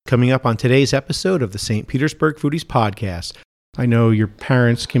coming up on today's episode of the St. Petersburg Foodies Podcast. I know your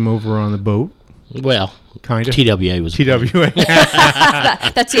parents came over on the boat. Well, kind of. TWA was TWA.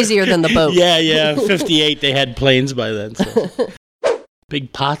 That's easier than the boat. Yeah. 58, they had planes by then. So.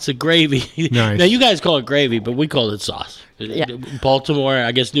 Big pots of gravy. Nice. Now, you guys call it gravy, but we call it sauce. Yeah. Baltimore,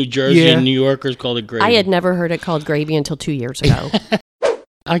 I guess New Jersey and New Yorkers called it gravy. I had never heard it called gravy until 2 years ago.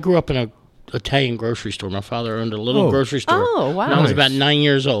 I grew up in an Italian grocery store. My father owned a little grocery store. Oh, wow. When I was about 9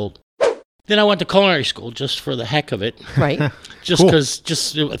 years old. Then I went to culinary school just for the heck of it. Right. Just because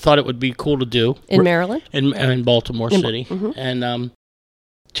I thought it would be cool to do. In Maryland? In Baltimore City. Mm-hmm. And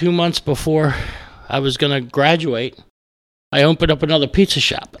 2 months before I was going to graduate, I opened up another pizza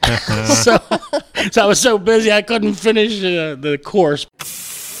shop. So I was so busy I couldn't finish the course.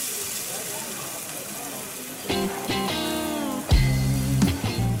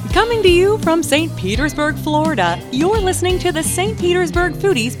 Coming to you from St. Petersburg, Florida, you're listening to the St. Petersburg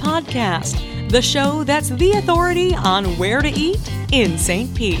Foodies Podcast, the show that's the authority on where to eat in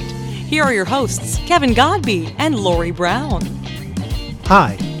St. Pete. Here are your hosts, Kevin Godby and Lori Brown.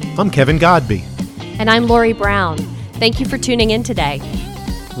 Hi, I'm Kevin Godby. And I'm Lori Brown. Thank you for tuning in today.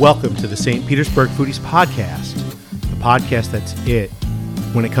 Welcome to the St. Petersburg Foodies Podcast, the podcast that's it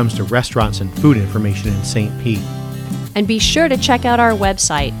when it comes to restaurants and food information in St. Pete. And be sure to check out our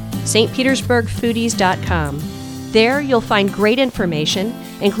website, stpetersburgfoodies.com. There you'll find great information,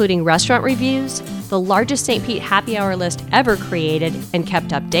 including restaurant reviews, the largest St. Pete happy hour list ever created and kept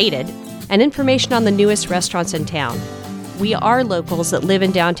updated, and information on the newest restaurants in town. We are locals that live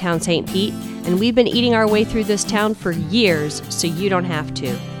in downtown St. Pete, and we've been eating our way through this town for years, so you don't have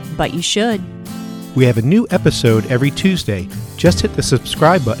to. But you should. We have a new episode every Tuesday. Just hit the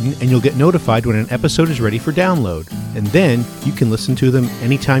subscribe button and you'll get notified when an episode is ready for download. And then you can listen to them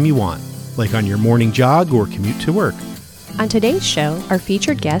anytime you want, like on your morning jog or commute to work. On today's show, our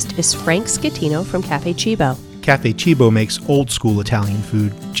featured guest is Frank Schettino from Cafe Cibo. Cafe Cibo makes old school Italian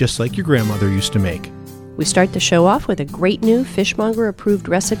food, just like your grandmother used to make. We start the show off with a great new Fishmonger approved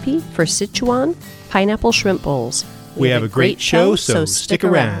recipe for Sichuan pineapple shrimp bowls. We have a great show, so stick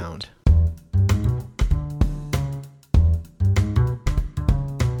around.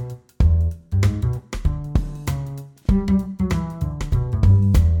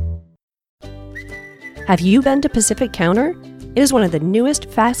 Have you been to Pacific Counter? It is one of the newest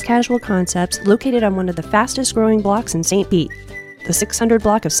fast casual concepts located on one of the fastest growing blocks in St. Pete, the 600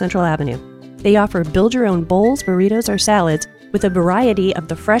 block of Central Avenue. They offer build-your-own bowls, burritos, or salads with a variety of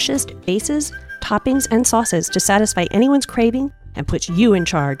the freshest bases, toppings, and sauces to satisfy anyone's craving and put you in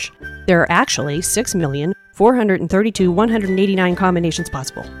charge. There are actually 6,432,189 combinations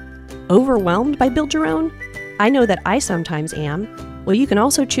possible. Overwhelmed by build-your-own? I know that I sometimes am. Well, you can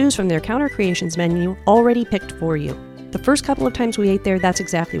also choose from their Counter Creations menu already picked for you. The first couple of times we ate there, that's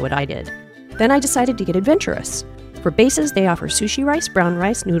exactly what I did. Then I decided to get adventurous. For bases, they offer sushi rice, brown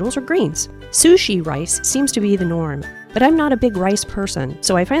rice, noodles, or greens. Sushi rice seems to be the norm, but I'm not a big rice person,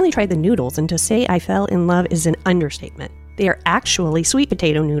 so I finally tried the noodles, and to say I fell in love is an understatement. They are actually sweet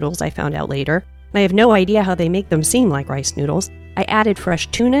potato noodles, I found out later. I have no idea how they make them seem like rice noodles. I added fresh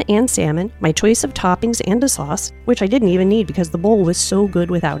tuna and salmon, my choice of toppings and a sauce, which I didn't even need because the bowl was so good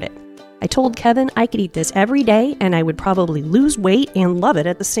without it. I told Kevin I could eat this every day and I would probably lose weight and love it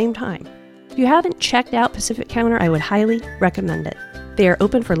at the same time. If you haven't checked out Pacific Counter, I would highly recommend it. They are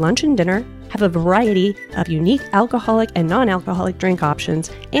open for lunch and dinner, have a variety of unique alcoholic and non-alcoholic drink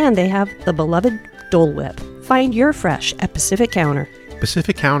options, and they have the beloved Dole Whip. Find your fresh at Pacific Counter.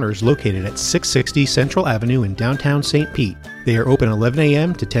 Pacific Counter is located at 660 Central Avenue in downtown St. Pete. They are open 11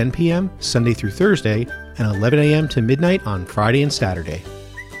 a.m. to 10 p.m. Sunday through Thursday and 11 a.m. to midnight on Friday and Saturday.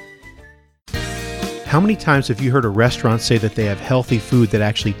 How many times have you heard a restaurant say that they have healthy food that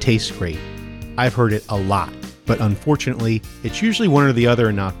actually tastes great? I've heard it a lot, but unfortunately, it's usually one or the other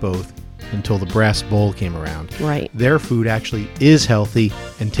and not both until the Brass Bowl came around. Right. Their food actually is healthy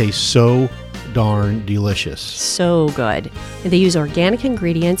and tastes so darn delicious. So good. They use organic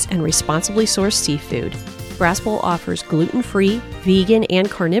ingredients and responsibly sourced seafood. Brass Bowl offers gluten-free, vegan, and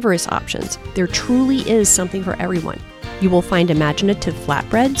carnivorous options. There truly is something for everyone. You will find imaginative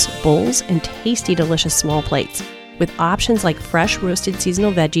flatbreads, bowls, and tasty, delicious small plates, with options like fresh roasted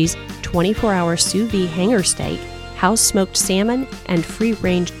seasonal veggies, 24-hour sous vide hanger steak, house-smoked salmon, and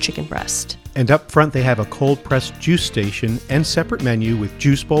free-range chicken breast. And up front, they have a cold-pressed juice station and separate menu with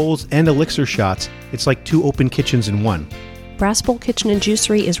juice bowls and elixir shots. It's like two open kitchens in one. Brass Bowl Kitchen and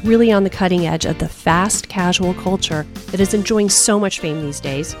Juicery is really on the cutting edge of the fast casual culture that is enjoying so much fame these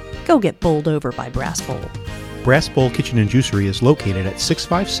days. Go get bowled over by Brass Bowl. Brass Bowl Kitchen and Juicery is located at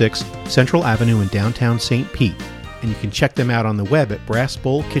 656 Central Avenue in downtown St. Pete. and you can check them out on the web at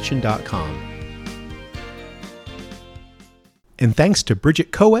brassbowlkitchen.com. And thanks to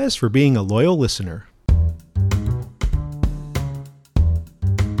Bridget Coes for being a loyal listener.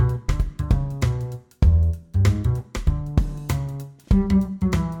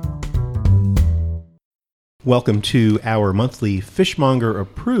 Welcome to our monthly Fishmonger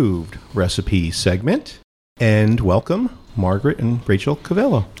Approved recipe segment. And welcome, Margaret and Rachel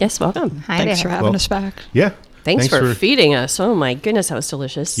Covello. Yes, welcome. Hi Thanks there. for having us back. Yeah. Thanks for feeding us. Oh my goodness, that was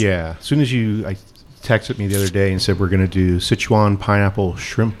delicious. Yeah. As soon as I texted me the other day and said we're going to do Sichuan pineapple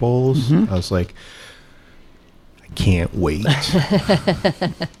shrimp bowls, I was like, I can't wait.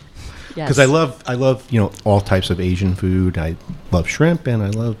 Because I love all types of Asian food. I love shrimp and I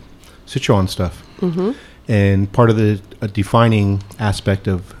love Sichuan stuff. Mm-hmm. And part of the defining aspect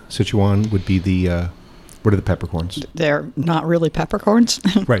of Sichuan would be what are the peppercorns? They're not really peppercorns.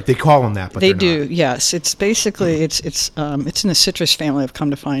 Right, they call them that, but they they're do. not. Yes, it's basically it's in the citrus family. I've come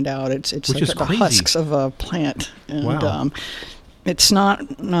to find out it's Which like is the crazy. husks of a plant, and Wow. It's not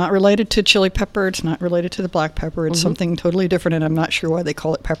related to chili pepper. It's not related to the black pepper. It's something totally different, and I'm not sure why they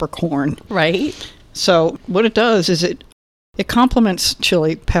call it peppercorn. Right? So what it does is it complements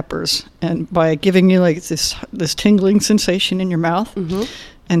chili peppers, and by giving you like this tingling sensation in your mouth,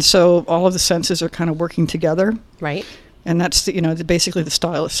 and so all of the senses are kind of working together. Right. And that's basically the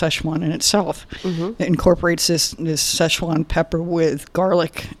style of Szechuan in itself. It incorporates this Szechuan pepper with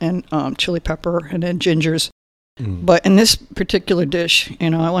garlic and chili pepper and then gingers. But in this particular dish,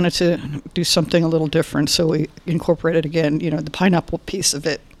 I wanted to do something a little different, so we incorporated again, the pineapple piece of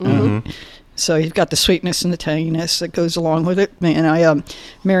it. So you've got the sweetness and the tanginess that goes along with it. And I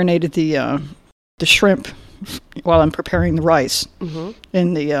marinated the shrimp while I'm preparing the rice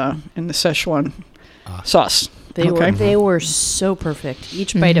in the Szechuan sauce. They were so perfect.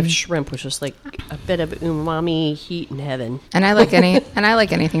 Each bite of shrimp was just like a bit of umami heat in heaven. And I like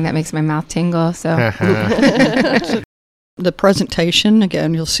anything that makes my mouth tingle. So The presentation,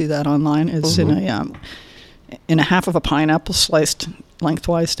 again, you'll see that online, is in a half of a pineapple sliced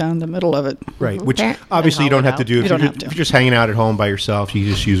lengthwise down the middle of it. Right, which Okay. obviously you don't have to do. You don't have to. If you're just hanging out at home by yourself, you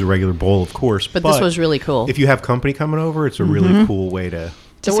just use a regular bowl, of course. But this was really cool. If you have company coming over, it's a really cool way to...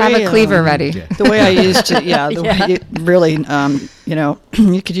 just The have way, a cleaver ready. Yeah. The way I used it, way it really,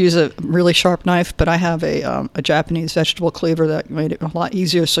 you could use a really sharp knife, but I have a Japanese vegetable cleaver that made it a lot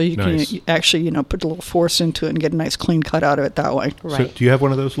easier, so you Nice. can actually, put a little force into it and get a nice clean cut out of it that way. Right. So, do you have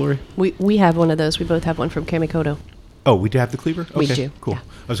one of those, Lori? We have one of those. We both have one from Kamikoto. Oh, we do have the cleaver? Okay, We do, cool. yeah.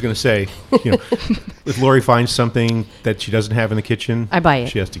 I was going to say, if Lori finds something that she doesn't have in the kitchen, I buy it.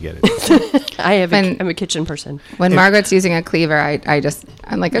 She has to get it. I'm a kitchen person. When Margaret's using a cleaver,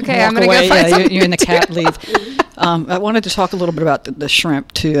 I'm like, okay, I'm Walk going to away, go find something. you're in the cat leave. I wanted to talk a little bit about the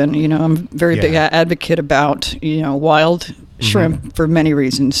shrimp too, and I'm a very big advocate about wild shrimp for many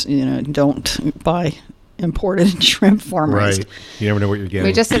reasons. Don't buy imported shrimp farm raised. Right. You never know what you're getting.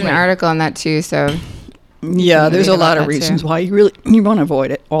 We just did an article on that too, so Yeah, there's a read lot about of that, reasons too. why you want to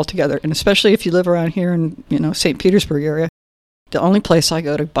avoid it altogether, and especially if you live around here in St. Petersburg area. The only place I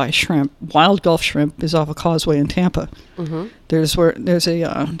go to buy shrimp, wild Gulf shrimp, is off a causeway in Tampa. There's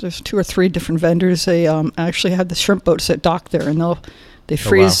 2 or 3 different vendors. They actually have the shrimp boats that dock there, and they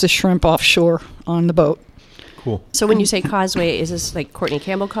freeze the shrimp offshore on the boat. Cool. So when you say causeway, is this like Courtney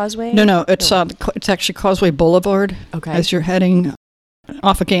Campbell Causeway? No, it's actually Causeway Boulevard. Okay. As you're heading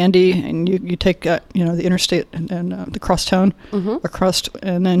off of Gandy, and you take the interstate and the crosstown across,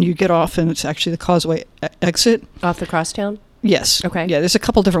 and then you get off, and it's actually the Causeway exit. Off the crosstown? Yes. Okay. Yeah, there's a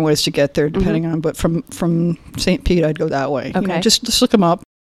couple different ways to get there depending on, but from St. Pete, I'd go that way. Okay. Just look them up.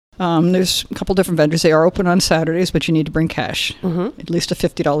 There's a couple different vendors. They are open on Saturdays, but you need to bring cash, at least a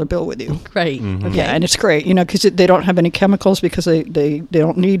 $50 bill with you. Right. Okay. Yeah, and it's great, because they don't have any chemicals because they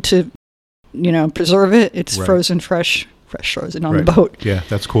don't need to, preserve it. It's Right. frozen fresh frozen on Right. the boat. Yeah,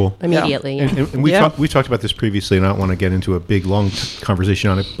 that's cool. Immediately. Yeah. And we've talked about this previously, and I don't want to get into a big, long conversation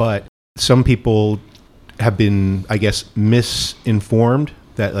on it, but some people have been, I guess, misinformed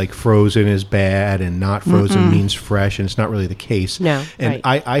that like frozen is bad and not frozen means fresh, and it's not really the case. No, and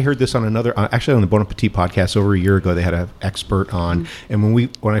right. I heard this on another, actually on the Bon Appetit podcast over a year ago. They had an expert on, and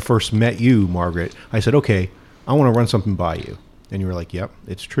when I first met you, Margaret, I said, okay, I want to run something by you, and you were like, yep,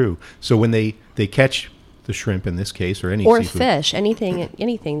 it's true. So when they catch the shrimp in this case, or any or seafood, fish, anything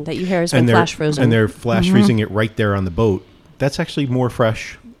that you hear has been they're flash frozen. and they're flash freezing it right there on the boat, that's actually more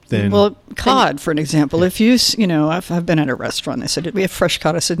fresh than... Well, cod, for an example. If I've been at a restaurant. They said, we have fresh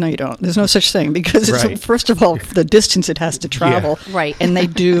cod. I said, no, you don't. There's no such thing because Right. it's, first of all, the distance it has to travel. Right. And they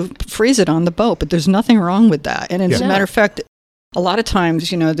do freeze it on the boat, but there's nothing wrong with that. And as a matter of fact, a lot of times,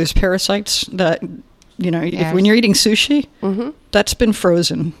 there's parasites that if when you're eating sushi, that's been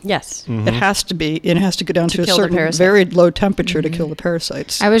frozen. Yes. It has to be. It has to go down to a kill the certain parasites. very low temperature to kill the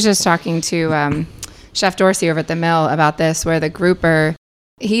parasites. I was just talking to Chef Dorsey over at the mill about this, where the grouper,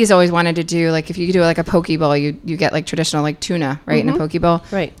 he's always wanted to do, like, if you do like a poke bowl, you get like traditional like tuna, right, in a poke bowl.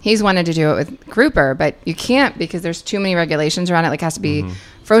 Right. He's wanted to do it with grouper, but you can't because there's too many regulations around it. Like, it has to be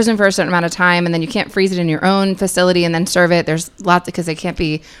frozen for a certain amount of time, and then you can't freeze it in your own facility and then serve it. There's lots, because they can't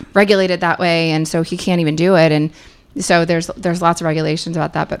be regulated that way, and so he can't even do it. And so there's lots of regulations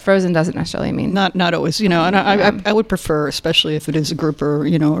about that, but frozen doesn't necessarily mean Not always, and I would prefer, especially if it is a grouper,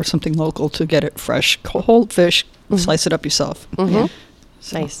 or something local, to get it fresh, whole fish, slice it up yourself.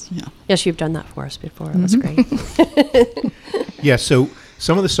 So, Nice. Yeah. Yes, you've done that for us before. That was great. Yeah, so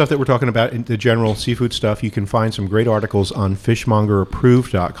some of the stuff that we're talking about, in the general seafood stuff, you can find some great articles on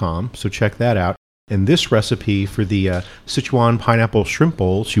fishmongerapproved.com, so check that out. And this recipe for the Sichuan pineapple shrimp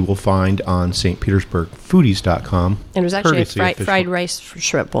bowls you will find on stpetersburgfoodies.com. And it was actually a courtesy of fried rice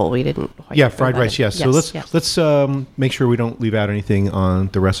shrimp bowl. We didn't quite Yeah, throw fried that rice, in. yes. So let's make sure we don't leave out anything on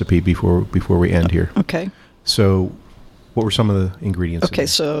the recipe before we end here. Okay. So what were some of the ingredients? Okay,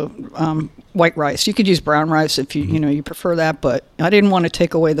 so white rice. You could use brown rice if you prefer that, but I didn't want to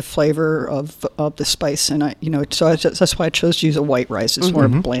take away the flavor of the spice, and that's why I chose to use a white rice. It's more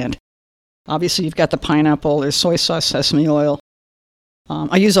bland. Obviously, you've got the pineapple. There's soy sauce, sesame oil.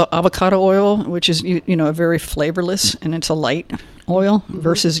 I use avocado oil, which is very flavorless, and it's a light oil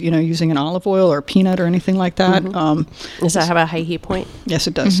versus using an olive oil or peanut or anything like that. Does that have a high heat point? Yes,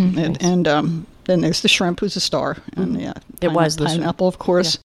 it does. And then there's the shrimp, who's a star, and It was the pineapple, of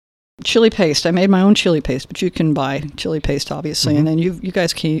course. Yeah. Chili paste. I made my own chili paste, but you can buy chili paste, obviously. And then you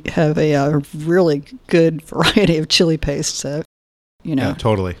guys can have a really good variety of chili pastes. Yeah,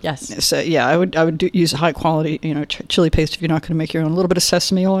 totally. Yes. So I would use a high quality chili paste if you're not going to make your own. A little bit of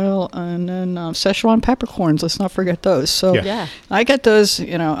sesame oil, and then Szechuan peppercorns. Let's not forget those. So Yeah. I get those.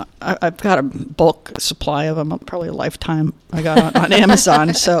 I've got a bulk supply of them, probably a lifetime. I got on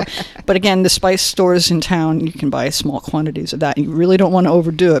Amazon. So, but again, the spice stores in town, you can buy small quantities of that. You really don't want to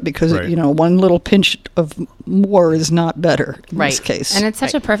overdo it because one little pinch of more is not better in this case. And it's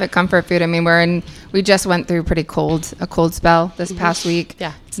such a perfect comfort food. I mean, we just went through a cold spell this past week.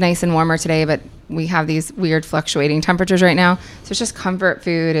 Yeah. It's nice and warmer today, but we have these weird fluctuating temperatures right now. So it's just comfort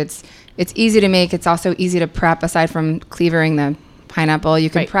food. It's easy to make. It's also easy to prep. Aside from cleavering the pineapple, you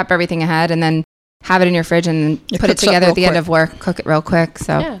can prep everything ahead and then have it in your fridge and put it together at the end of work, cook it real quick.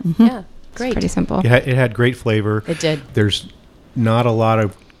 So yeah, great. It's pretty simple. It had great flavor. It did. There's not a lot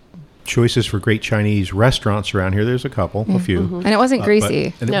of choices for great Chinese restaurants around here. There's a few. And it wasn't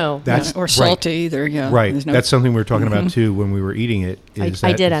greasy. That's or salty either. Yeah, right. That's something we were talking about too when we were eating it.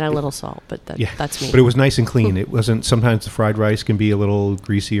 I did add a little salt, but that's me. But it was nice and clean. It wasn't. Sometimes the fried rice can be a little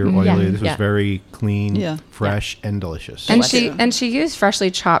greasy or oily. This was very clean, fresh, and delicious. And she used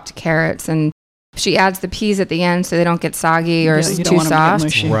freshly chopped carrots, and she adds the peas at the end so they don't get soggy or too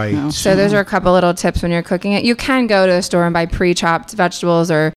soft. Right. No. So those are a couple little tips when you're cooking it. You can go to the store and buy pre-chopped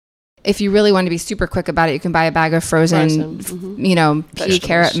vegetables, or if you really want to be super quick about it, you can buy a bag of frozen. Pea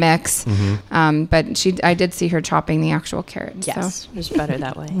carrot mix. But I did see her chopping the actual carrots. Yes, it was better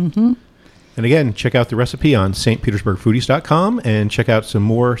that way. And again, check out the recipe on stpetersburgfoodies.com and check out some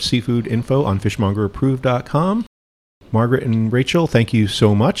more seafood info on fishmongerapproved.com. Margaret and Rachel, thank you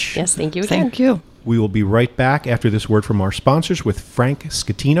so much. Yes, thank you again. Thank you. We will be right back after this word from our sponsors with Frank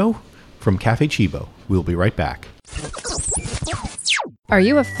Scatino from Cafe Chibo. We'll be right back. Are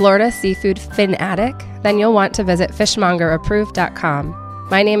you a Florida seafood fanatic? Then you'll want to visit fishmongerapproved.com.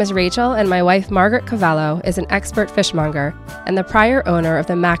 My name is Rachel, and my wife Margaret Cavallo is an expert fishmonger and the prior owner of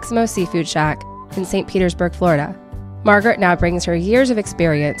the Maximo Seafood Shack in St. Petersburg, Florida. Margaret now brings her years of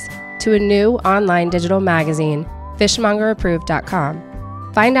experience to a new online digital magazine,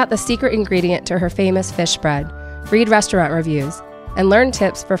 fishmongerapproved.com. Find out the secret ingredient to her famous fish spread, read restaurant reviews, and learn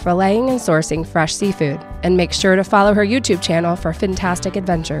tips for filleting and sourcing fresh seafood. And make sure to follow her YouTube channel for fantastic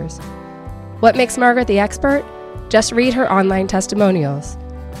adventures. What makes Margaret the expert? Just read her online testimonials.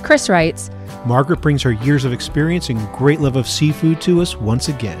 Chris writes, Margaret brings her years of experience and great love of seafood to us once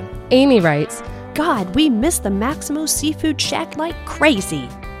again. Amy writes, God, we miss the Maximo Seafood Shack like crazy.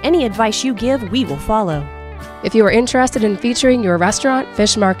 Any advice you give, we will follow. if you are interested in featuring your restaurant,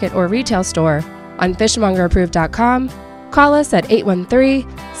 fish market, or retail store on fishmongerapproved.com, call us at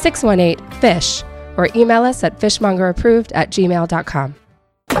 813-618-FISH or email us at fishmongerapproved@gmail.com.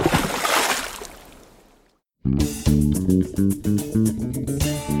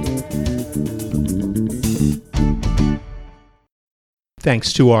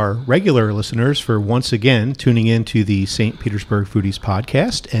 Thanks to our regular listeners for once again tuning in to the St. Petersburg Foodies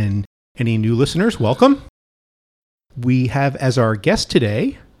podcast and Any new listeners, welcome. We have as our guest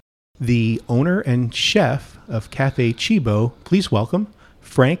today the owner and chef of Cafe Cibo. Please welcome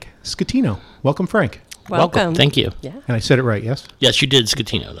Frank Scatino. Welcome, Frank. Welcome. Thank you. Yeah. And I said it right, yes? Yes, you did,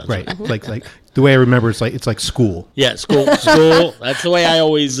 Scatino. That's Right. Like the way I remember, it's like school. Yeah, school. That's the way I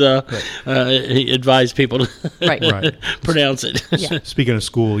always advise people to Right. pronounce it. Yeah. Speaking of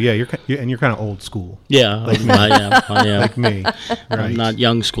school, you're kind of old school, Yeah, I am. like me. I'm Right. not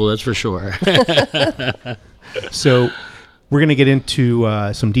young school, that's for sure. So we're going to get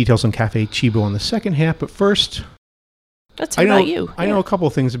into some details on Cafe Cibo on the second half, but first, Let's hear about you. I know a couple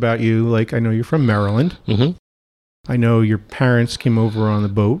of things about you. Like I know you're from Maryland. hmm I know your parents came over on the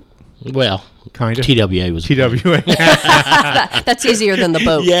boat, Well, kind of. TWA was. TWA. That's easier than the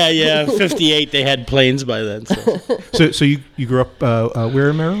boat. Yeah. 58, they had planes by then. So. So you grew up where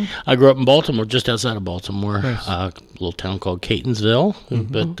in Maryland? I grew up in Baltimore, just outside of Baltimore, Nice. a little town called Catonsville.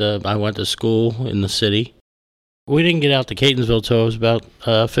 But I went to school in the city. We didn't get out to Catonsville till I was about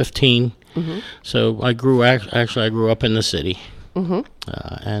 15. So I grew up in the city,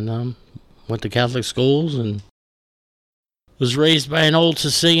 and went to Catholic schools and was raised by an old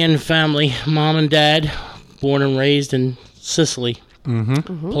Sicilian family, mom and dad, born and raised in Sicily,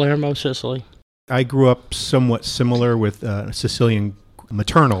 Palermo, Sicily. I grew up somewhat similar with Sicilian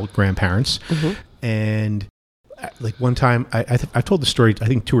maternal grandparents, and like one time I've told the story I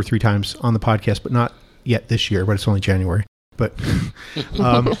think 2 or 3 times on the podcast, but not yet this year. But it's only January. But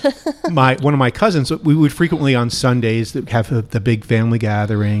one of my cousins, we would frequently on Sundays have the big family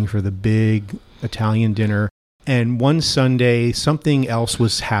gathering for the big Italian dinner. And one Sunday, something else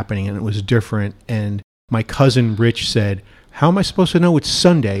was happening, and it was different. And my cousin Rich said, "How am I supposed to know it's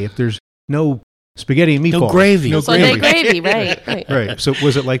Sunday if there's no spaghetti and meatballs? No gravy. No Sunday gravy." gravy, right. Right. So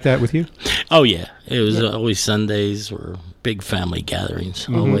was it like that with you? Oh, yeah. It was always Sundays or big family gatherings.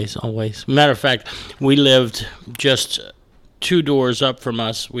 Always. Matter of fact, we lived just 2 doors up from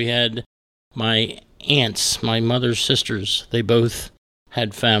us. We had my aunts, my mother's sisters. They both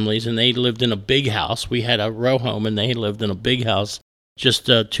had families, and they lived in a big house. We had a row home, and they lived in a big house just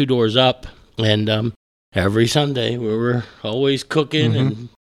 2 doors up. And every Sunday, we were always cooking and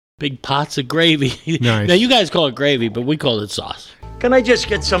big pots of gravy. Nice. Now, you guys call it gravy, but we call it sauce. Can I just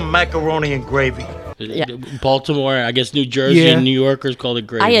get some macaroni and gravy? Yeah. Baltimore, I guess New Jersey and New Yorkers call it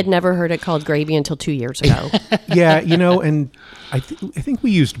gravy. I had never heard it called gravy until 2 years ago. Yeah, and I think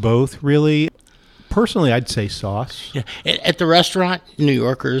we used both, really. Personally, I'd say sauce. Yeah. At the restaurant, New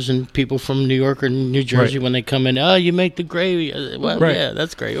Yorkers and people from New York or New Jersey, when they come in, oh, you make the gravy. Well, Right. yeah,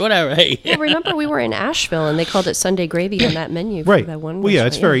 that's great. Whatever. Hey. Well, remember we were in Asheville and they called it Sunday gravy on that menu. Right. For that one Well, yeah,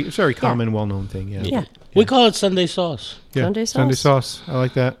 it's restaurant. very common, well-known thing. Yeah. Yeah. We call it Sunday sauce. Yeah. Sunday sauce. Sunday sauce. I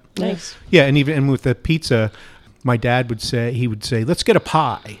like that. Nice. Yeah, and with the pizza, my dad would say, let's get a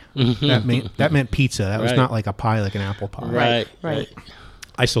pie. That meant pizza. That was Right. not like a pie, like an apple pie. Right.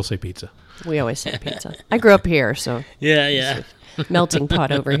 I still say pizza. We always say pizza. I grew up here, so Yeah. melting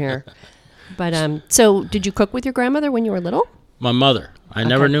pot over here. But so did you cook with your grandmother when you were little? My mother. I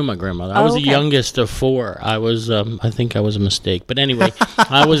never knew my grandmother. I was the youngest of 4. I was, I think I was a mistake. But anyway,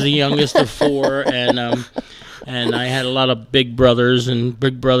 I was the youngest of 4, and I had a lot of big brothers and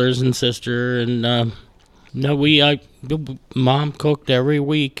sister, and Mom cooked every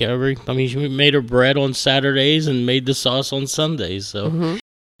week. She made her bread on Saturdays and made the sauce on Sundays. So.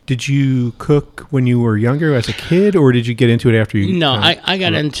 Did you cook when you were younger as a kid, or did you get into it after you? No, I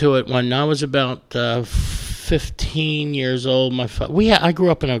got into it when I was about 15 years old. I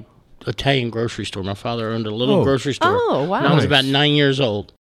grew up in an Italian grocery store. My father owned a little grocery store. Oh, wow. When I was Nice. about 9 years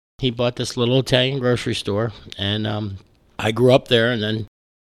old. He bought this little Italian grocery store, and I grew up there. And then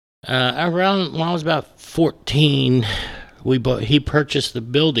around when I was about 14, he purchased the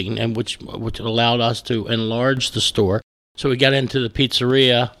building, and which allowed us to enlarge the store. So we got into the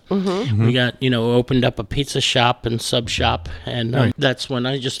pizzeria. We got, opened up a pizza shop and sub shop. And that's when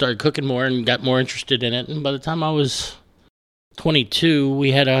I just started cooking more and got more interested in it. And by the time I was 22,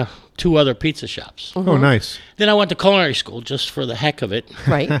 we had 2 other pizza shops. Oh, nice. Then I went to culinary school just for the heck of it.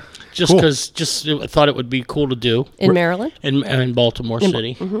 Right. Just Cool. because I thought it would be cool to do In Maryland? in Baltimore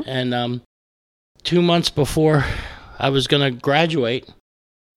City. And 2 months before I was going to graduate,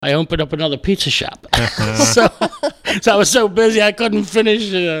 I opened up another pizza shop. So I was so busy I couldn't finish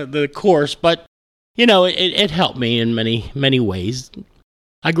the course, but it helped me in many ways.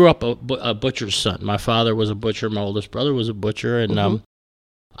 I grew up a butcher's son. My father was a butcher. My oldest brother was a butcher, and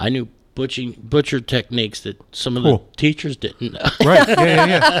I knew butcher techniques that some of the teachers didn't know. Right.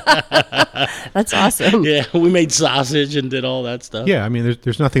 Yeah. That's awesome. Yeah, we made sausage and did all that stuff. Yeah. I mean,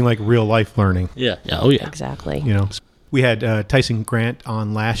 there's nothing like real life learning. Yeah. Oh, yeah. Exactly. We had Tyson Grant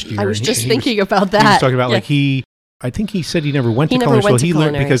on last year. I was and just he thinking about He was that. talking about Yeah. I think he said he never went to He culinary never went school. to He learned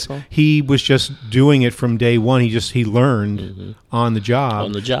culinary because school. he was just doing it from day one. He learned on the job.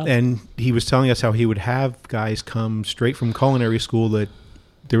 On the job. And he was telling us how he would have guys come straight from culinary school that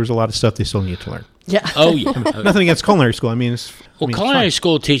there was a lot of stuff they still needed to learn. Yeah. Oh yeah. Nothing against culinary school. I mean, it's Culinary fine.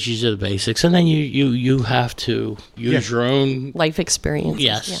 school teaches you the basics, and then you have to use your own. Life experience.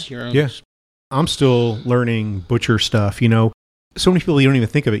 Yes, your own. Yeah. I'm still learning butcher stuff, So many people, you don't even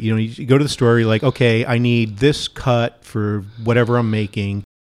think of it. You go to the store, you're like, okay, I need this cut for whatever I'm making.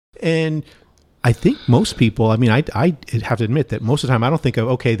 And I think most people, I mean, I have to admit that most of the time I don't think of,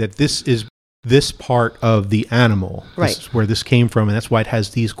 okay, that this is this part of the animal. Right. This is where this came from, and that's why it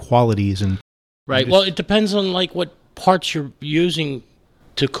has these qualities. And Right. Well, it depends on like what parts you're using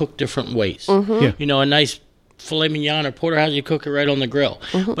to cook different ways. Yeah. A nice filet mignon or porterhouse, you cook it right on the grill.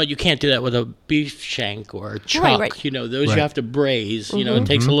 But you can't do that with a beef shank or a chuck. right. Those Right. you have to braise. It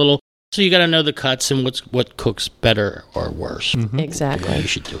takes a little. So you got to know the cuts and what cooks better or worse. Exactly. You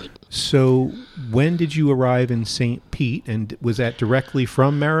should do it. so when did you arrive in St. Pete? And was that directly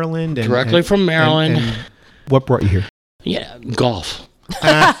from Maryland? Directly from Maryland. And what brought you here? Yeah, golf.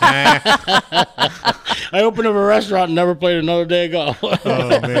 I opened up a restaurant and never played another day of golf.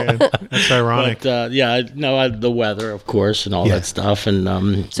 Oh, man. That's ironic. But the weather, of course, and all Yeah. that stuff.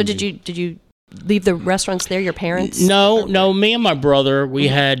 And So did you leave the restaurants there? Your parents? No. Me and my brother, we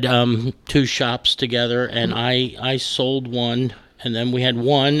had 2 shops together, and I sold one, and then we had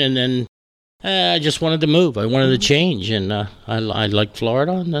one, and then I just wanted to move. I wanted to change, and I liked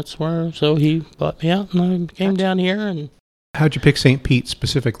Florida, and that's where. So he bought me out, and I came down here, and How'd you pick St. Pete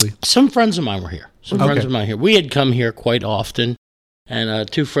specifically? some friends of mine were here. Some Okay. friends of mine here. We had come here quite often, and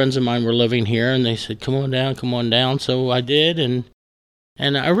 2 friends of mine were living here, and they said, "Come on down." So I did, and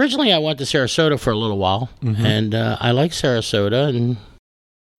originally I went to Sarasota for a little while, and I liked Sarasota, and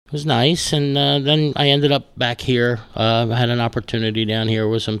it was nice. And then I ended up back here. I had an opportunity down here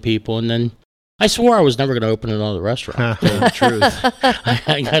with some people, and then I swore I was never going to open another restaurant. To tell you the truth,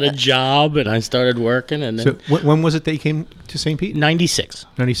 I got a job and I started working. And then So when was it that you came to St. Pete? 96.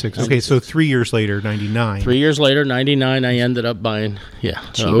 96. Okay, so 3 years later, 99. 3 years later, 99, I ended up buying,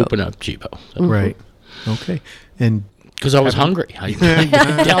 open up Chibo. Right. Okay. And Because I was hungry.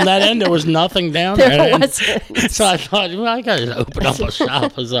 Down that end, there was nothing down there. There And wasn't. so I thought, well, I got to open up a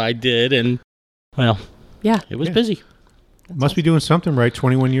shop, as I did. And, well, Yeah. it was busy. must be doing something right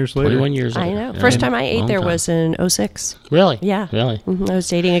 21 years later. 21 years I later. know. Yeah. First time I ate Long there time. was in 06. Really? Yeah. Really? I was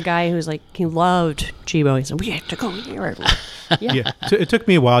dating a guy who was like, he loved Chibo. He said, we have to go here. Yeah. So it took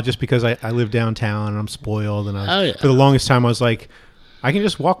me a while just because I live downtown and I'm spoiled. And Oh, yeah. for the longest time, I was like, I can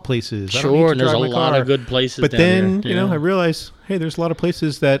just walk places. I don't need Sure, to and there's a drive my lot car. of good places But down then, here. I realized, hey, there's a lot of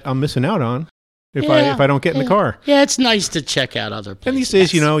places that I'm missing out on if Yeah, I don't get in the car. Yeah, it's nice to check out other places. And these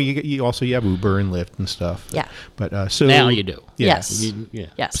days, you also have Uber and Lyft and stuff. Yeah. But so Now you do. Yeah. Yes. Yeah.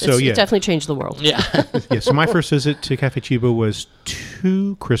 Yes. So, It's yeah. definitely changed the world. Yeah. Yeah. So my first visit to Cafe Chibo was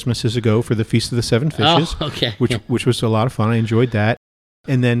 2 Christmases ago for the Feast of the Seven Fishes. Oh, okay. which was a lot of fun. I enjoyed that.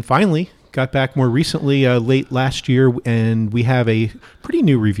 And then finally got back more recently, late last year, and we have a pretty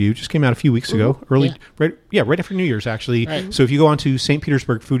new review. Just came out a few weeks ago, right after New Year's, actually. Right. So if you go on to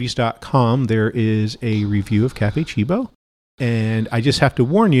stpetersburgfoodies.com, there is a review of Cafe Chibo. And I just have to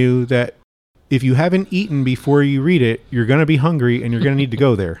warn you that if you haven't eaten before you read it, you're going to be hungry and you're going to need to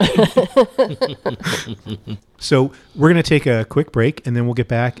go there. So we're going to take a quick break, and then we'll get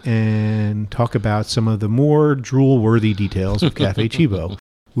back and talk about some of the more drool-worthy details of Cafe Chibo.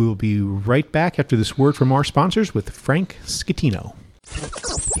 We will be right back after this word from our sponsors with Frank Schettino.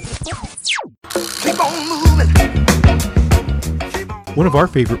 One of our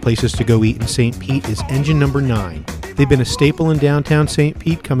favorite places to go eat in St. Pete is Engine Number 9. They've been a staple in downtown St.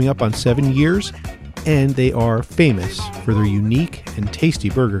 Pete coming up on 7 years, and they are famous for their unique and tasty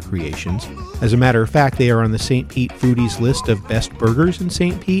burger creations. As a matter of fact, they are on the St. Pete Foodies list of best burgers in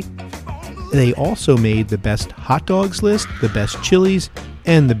St. Pete. They also made the best hot dogs list, the best chilies,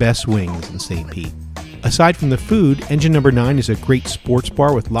 and the best wings in St. Pete. Aside from the food, Engine Number 9 is a great sports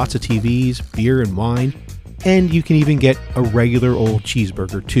bar with lots of TVs, beer, and wine. And you can even get a regular old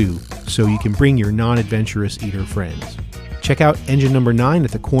cheeseburger too, so you can bring your non-adventurous eater friends. Check out Engine Number 9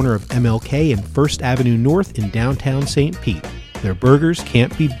 at the corner of MLK and 1st Avenue North in downtown St. Pete. Their burgers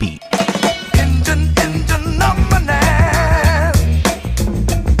can't be beat. Engine number 9.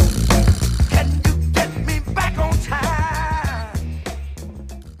 Can you get me back on time?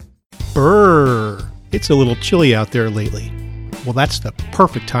 Brrr! It's a little chilly out there lately. Well, that's the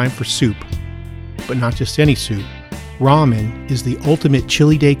perfect time for soup. But not just any soup. Ramen is the ultimate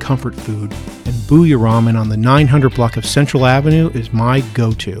chili day comfort food, and Booyah Ramen on the 900 block of Central Avenue is my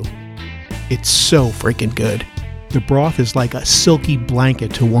go-to. It's so freaking good. The broth is like a silky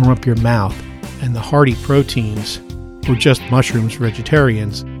blanket to warm up your mouth, and the hearty proteins, or just mushrooms for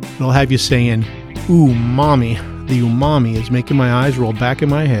vegetarians, it'll have you saying, "Ooh, mommy." The umami is making my eyes roll back in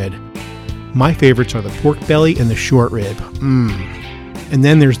my head. My favorites are the pork belly and the short rib. And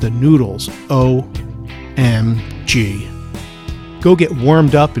then there's the noodles. OMG. Go get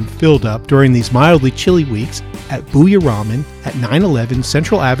warmed up and filled up during these mildly chilly weeks at Booyah Ramen at 911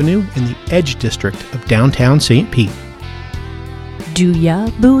 Central Avenue in the Edge District of downtown St. Pete. Do ya,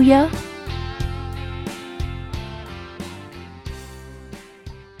 booyah?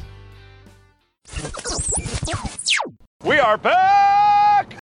 We are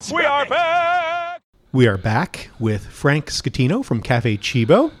back! We are back! We are back with Frank Scatino from Cafe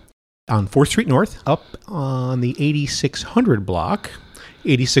Chibo on 4th Street North, up on the 8600 block,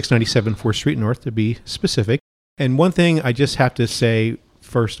 8697 4th Street North to be specific. And one thing I just have to say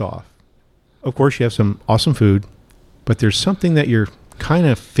first off, of course you have some awesome food, but there's something that you're kind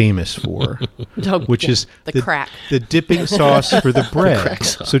of famous for, which is the crack. The dipping sauce for the bread. crack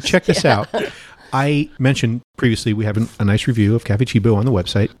sauce. So check this out. I mentioned previously we have a nice review of Cafe Chibo on the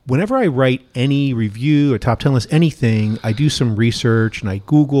website. Whenever I write any review, a top 10 list, anything, I do some research and I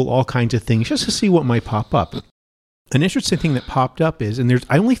Google all kinds of things just to see what might pop up. An interesting thing that popped up is, and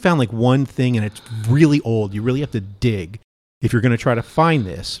I only found like one thing and it's really old. You really have to dig if you're going to try to find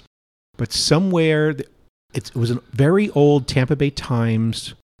this. But somewhere, it was a very old Tampa Bay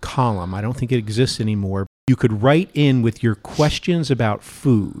Times column. I don't think it exists anymore. You could write in with your questions about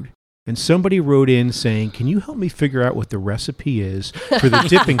food. And somebody wrote in saying, "Can you help me figure out what the recipe is for the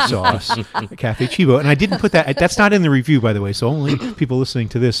dipping sauce at Cafe Chibo?" And I didn't put that. That's not in the review, by the way. So only people listening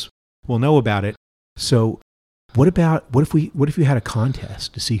to this will know about it. So what if we had a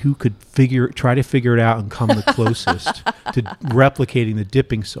contest to see who could try to figure it out and come the closest to replicating the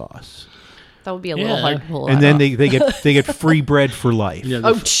dipping sauce? That would be a little hard to pull. And then they get free bread for life. Yeah,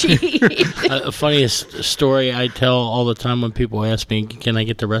 Oh, gee. The funniest story I tell all the time when people ask me, "Can I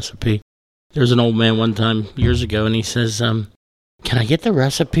get the recipe?" There's an old man one time years ago, and he says, "Can I get the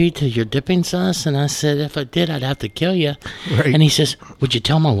recipe to your dipping sauce?" And I said, "If I did, I'd have to kill you." Right. And he says, "Would you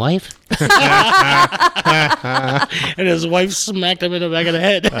tell my wife?" And his wife smacked him in the back of the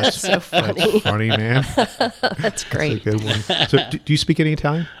head. That's so funny. That's funny, man. That's great. That's a good one. So, do you speak any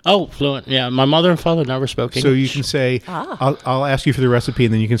Italian? Oh, fluent. Yeah, my mother and father never spoke English. So you can say, I'll ask you for the recipe,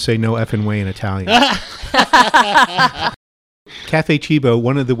 and then you can say "no effing way" in Italian. Cafe Chibo,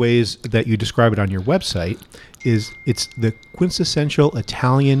 one of the ways that you describe it on your website is it's the quintessential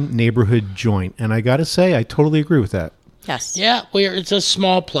Italian neighborhood joint. And I got to say, I totally agree with that. Yes. Yeah, it's a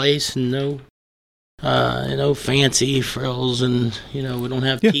small place and no fancy frills, and we don't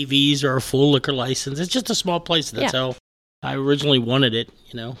have TVs or a full liquor license. It's just a small place. That's how I originally wanted it.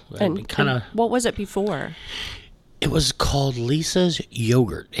 And kind of. What was it before? It was called Lisa's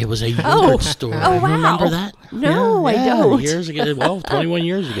Yogurt. It was a yogurt store. Oh, wow. Remember that? No, I don't. Years ago, 21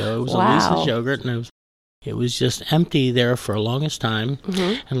 years ago, it was a Lisa's Yogurt, and it was just empty there for the longest time.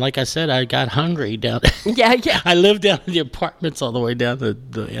 Mm-hmm. And like I said, I got hungry down there. Yeah. I lived down in the apartments all the way down to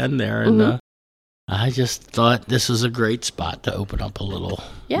the end there, and I just thought this is a great spot to open up a little,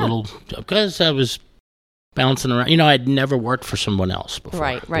 because I was bouncing around. I'd never worked for someone else before.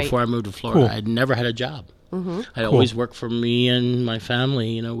 Right. Before I moved to Florida, I'd never had a job. Mm-hmm. I always worked for me and my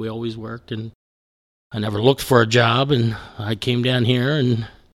family. We always worked, and I never looked for a job. And I came down here and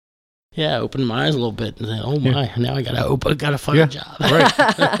opened my eyes a little bit and said, "Oh my! Now I gotta find a job."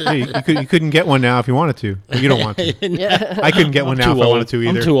 Right. You couldn't get one now if you wanted to. You don't want to. I couldn't get one now if I wanted to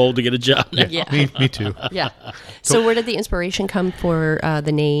either. I'm too old to get a job now. Yeah. Me too. Yeah. So where did the inspiration come for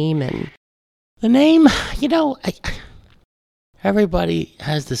the name and the name? Everybody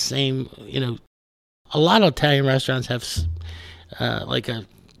has the same. A lot of Italian restaurants have like a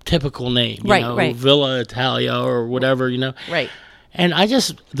typical name, right. Villa Italia or whatever, Right. And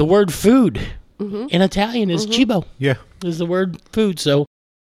the word food in Italian is cibo. Yeah. Is the word food. So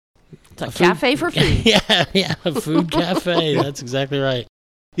it's a cafe for food. yeah, a food cafe. That's exactly right.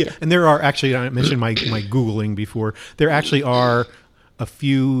 Yeah, and there are actually, I mentioned my Googling before, there actually are a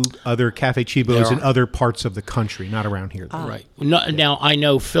few other Cafe Chibos in other parts of the country, not around here. Though. Right. Now, I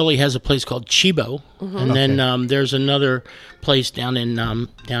know Philly has a place called Chibo, and then there's another place down in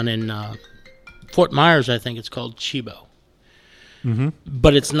Fort Myers, I think it's called Chibo. Mm-hmm.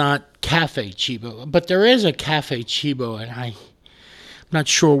 But it's not Cafe Chibo. But there is a Cafe Chibo, and I'm not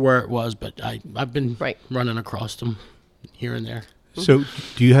sure where it was, but I've been running across them here and there. So,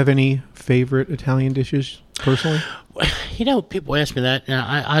 do you have any favorite Italian dishes personally? people ask me that.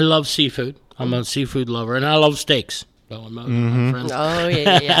 I love seafood. I'm a seafood lover, and I love steaks. So my friends. Oh,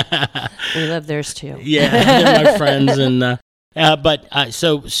 yeah. We love theirs, too. Yeah, they're my friends. And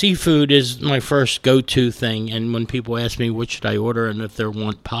so seafood is my first go-to thing. And when people ask me what should I order and if they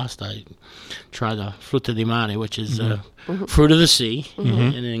want pasta, I try the frutta di mare, which is fruit of the sea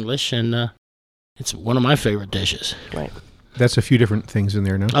in English. And it's one of my favorite dishes. Right. That's a few different things in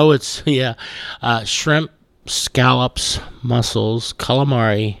there, no? Oh, it's, shrimp, scallops, mussels,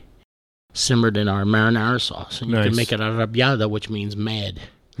 calamari, simmered in our marinara sauce. And you can make it arrabbiata, which means mad.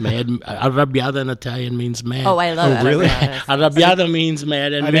 Arrabbiata in Italian means mad. Oh, I love that. Really? Arrabbiata means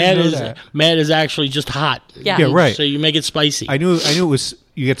mad, and mad is actually just hot. Yeah, right. So you make it spicy. I knew it was,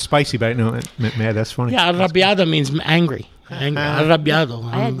 you get spicy, but I didn't know it meant mad. That's funny. Yeah, arrabbiata means angry. Arrabbiato.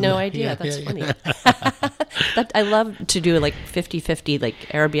 I had no idea. That's funny. I love to do like 50-50, like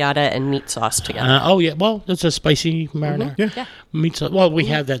arrabbiata and meat sauce together. Oh, yeah. Well, it's a spicy marinara. Yeah. Meat sauce. Well, we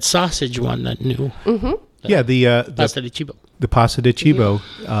have that sausage one, that new. Yeah, the Pasta di cibo. The pasta di cibo.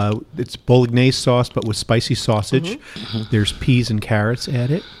 It's bolognese sauce, but with spicy sausage. There's peas and carrots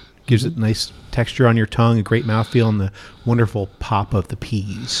added. Gives it nice texture on your tongue, a great mouthfeel, and the wonderful pop of the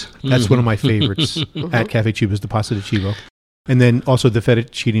peas. That's one of my favorites at Cafe Cibo, is the pasta di cibo. And then also the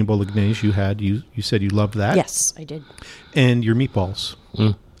fettuccine bolognese you had. You said you loved that. Yes, I did. And your meatballs.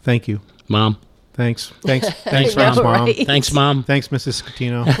 Thank you. Mom. Thanks, Thanks, Mom. Right. Thanks, Mom. Thanks, Mrs.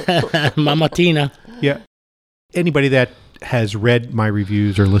 Scatino. Mama Tina. Yeah. Anybody that has read my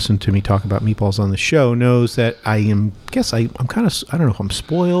reviews or listened to me talk about meatballs on the show knows that I'm kind of, I don't know if I'm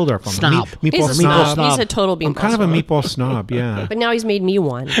spoiled or if I'm Snob. meatball He's snob. He's a total meatball I'm kind of a snob. meatball snob, yeah. But now he's made me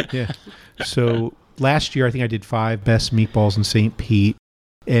one. Yeah. So last year, I think I did 5 best meatballs in St. Pete.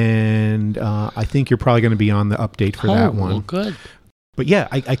 And I think you're probably going to be on the update for that one. Well, good. But yeah,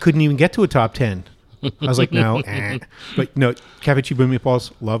 I couldn't even get to a top 10. I was like, no. But no, Cafe Cibo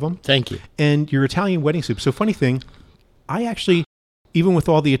meatballs, love them. Thank you. And your Italian wedding soup. So funny thing, I actually, even with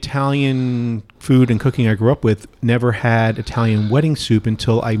all the Italian food and cooking I grew up with, never had Italian wedding soup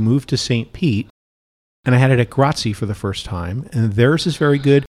until I moved to St. Pete. And I had it at Grazie for the first time. And theirs is very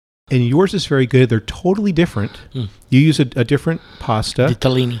good. And yours is very good. They're totally different. You use a different pasta.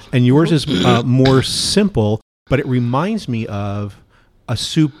 Ditalini. And yours is more simple, but it reminds me of a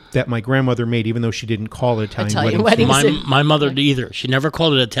soup that my grandmother made, even though she didn't call it Italian wedding soup. My mother either. She never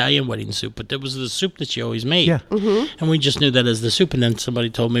called it Italian wedding soup, but there was the soup that she always made. Yeah. And we just knew that as the soup. And then somebody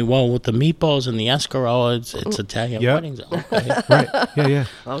told me, well, with the meatballs and the escarole, it's Italian wedding soup. Okay. Right. Yeah.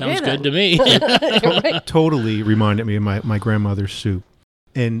 Sounds good to me. Totally reminded me of my grandmother's soup.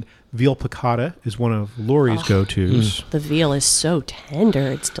 And veal piccata is one of Lori's go-tos. The veal is so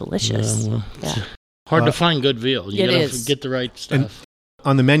tender. It's delicious. Hard to find good veal. You It gotta is. get the right stuff. And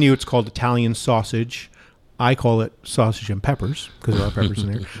on the menu, it's called Italian sausage. I call it sausage and peppers because there are peppers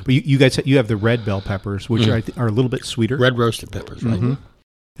in there. But you guys, you have the red bell peppers, which are a little bit sweeter. Red roasted peppers, right?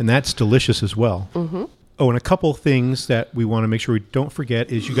 And that's delicious as well. Oh, and a couple things that we want to make sure we don't forget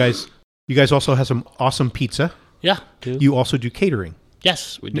is you guys also have some awesome pizza. Yeah. You also do catering.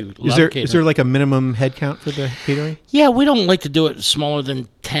 Yes, we do. Is there like a minimum head count for the catering? Yeah, we don't like to do it smaller than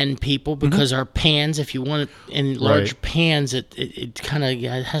 10 people because our pans, if you want it in large pans, it kind of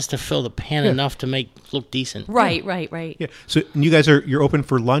has to fill the pan enough to make it look decent. Right. Yeah. So you guys you're open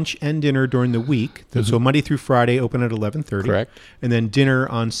for lunch and dinner during the week. So Monday through Friday open at 11:30. Correct. And then dinner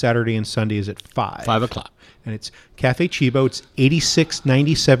on Saturday and Sunday is at 5. 5 o'clock. And it's Cafe Cibo. It's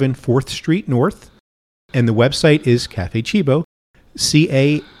 8697 4th Street North. And the website is Cafe Cibo.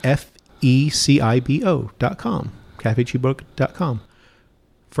 CAFECIBO.com. CafeCibo.com.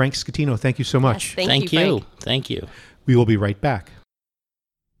 Frank Scatino, thank you so much. Yes, Thank you. Frank. Thank you. We will be right back.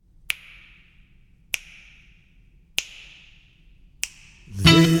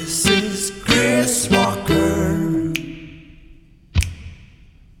 This is Chris Walker,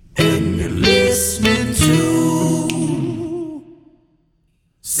 and you're listening to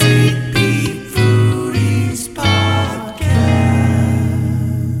St. Pete Foodies Podcast.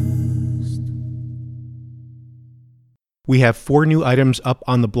 We have 4 new items up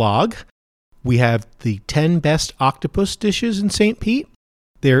on the blog. We have the 10 best octopus dishes in St. Pete.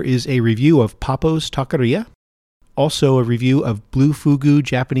 There is a review of Papo's Taqueria. Also a review of Blue Fugu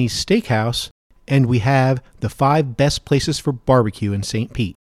Japanese Steakhouse. And we have the 5 best places for barbecue in St.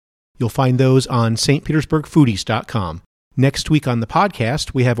 Pete. You'll find those on stpetersburgfoodies.com. Next week on the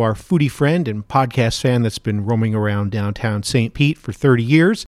podcast, we have our foodie friend and podcast fan that's been roaming around downtown St. Pete for 30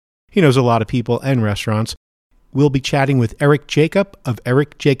 years. He knows a lot of people and restaurants. We'll be chatting with Eric Jacob of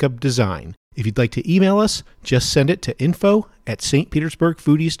Eric Jacob Design. If you'd like to email us, just send it to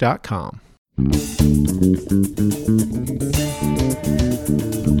info@stpetersburgfoodies.com.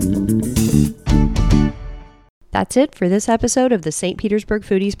 That's it for this episode of the St. Petersburg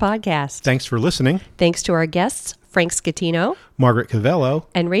Foodies Podcast. Thanks for listening. Thanks to our guests, Frank Scatino, Margaret Cavello,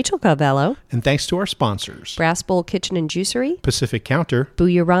 and Rachel Cavello, and thanks to our sponsors, Brass Bowl Kitchen and Juicery, Pacific Counter,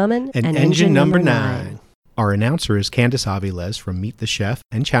 Booyah Ramen, and Engine Number 9. Our announcer is Candice Aviles from Meet the Chef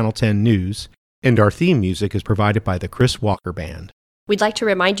and Channel 10 News, and our theme music is provided by the Chris Walker Band. We'd like to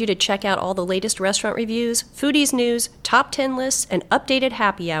remind you to check out all the latest restaurant reviews, foodies news, top 10 lists, and updated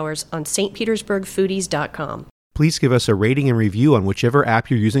happy hours on stpetersburgfoodies.com. Please give us a rating and review on whichever app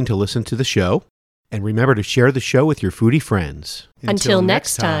you're using to listen to the show. And remember to share the show with your foodie friends. Until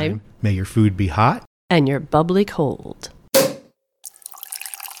next time, may your food be hot and your bubbly cold.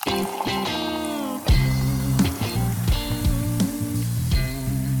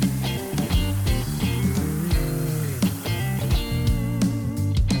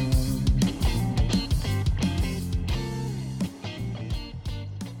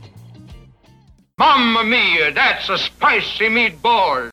 Mamma mia, that's a spicy meatball.